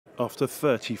After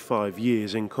 35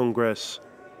 years in Congress,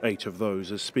 8 of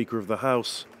those as Speaker of the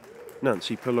House,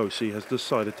 Nancy Pelosi has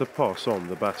decided to pass on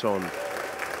the baton.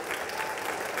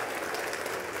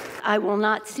 I will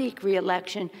not seek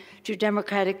re-election to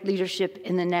Democratic leadership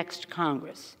in the next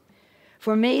Congress.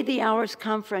 For me, the hour's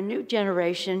come for a new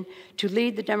generation to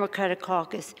lead the Democratic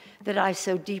caucus that I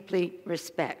so deeply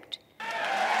respect.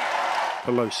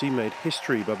 Pelosi made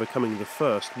history by becoming the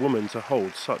first woman to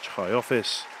hold such high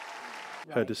office.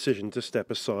 Her decision to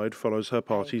step aside follows her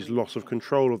party's loss of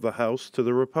control of the House to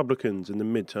the Republicans in the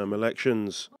midterm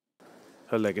elections.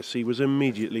 Her legacy was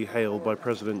immediately hailed by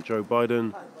President Joe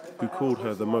Biden, who called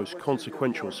her the most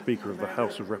consequential Speaker of the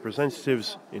House of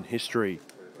Representatives in history.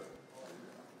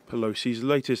 Pelosi's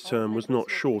latest term was not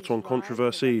short on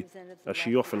controversy, as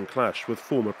she often clashed with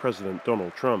former President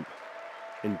Donald Trump.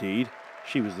 Indeed,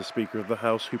 she was the Speaker of the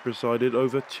House who presided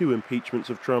over 2 impeachments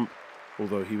of Trump,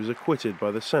 although he was acquitted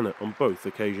by the Senate on both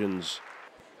occasions.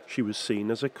 She was seen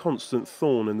as a constant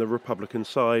thorn in the Republican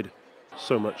side,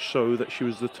 so much so that she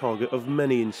was the target of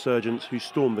many insurgents who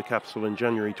stormed the Capitol in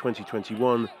January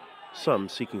 2021, some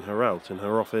seeking her out in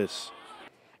her office.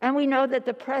 And we know that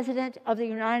the President of the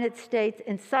United States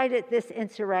incited this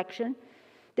insurrection,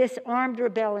 this armed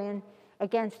rebellion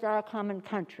against our common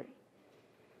country.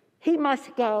 He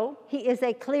must go. He is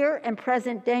a clear and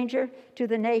present danger to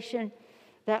the nation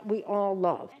that we all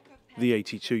love. The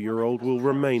 82-year-old will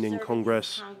remain in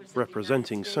Congress,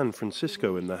 representing San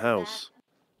Francisco in the House.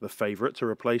 The favorite to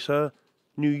replace her,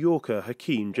 New Yorker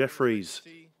Hakeem Jeffries.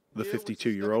 The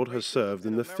 52-year-old has served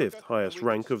in the 5th highest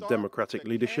rank of Democratic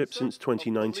leadership since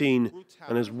 2019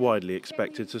 and is widely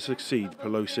expected to succeed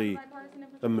Pelosi,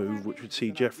 a move which would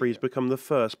see Jeffries become the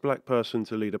first black person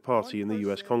to lead a party in the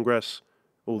U.S. Congress,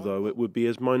 although it would be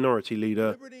as minority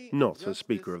leader, not as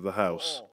Speaker of the House.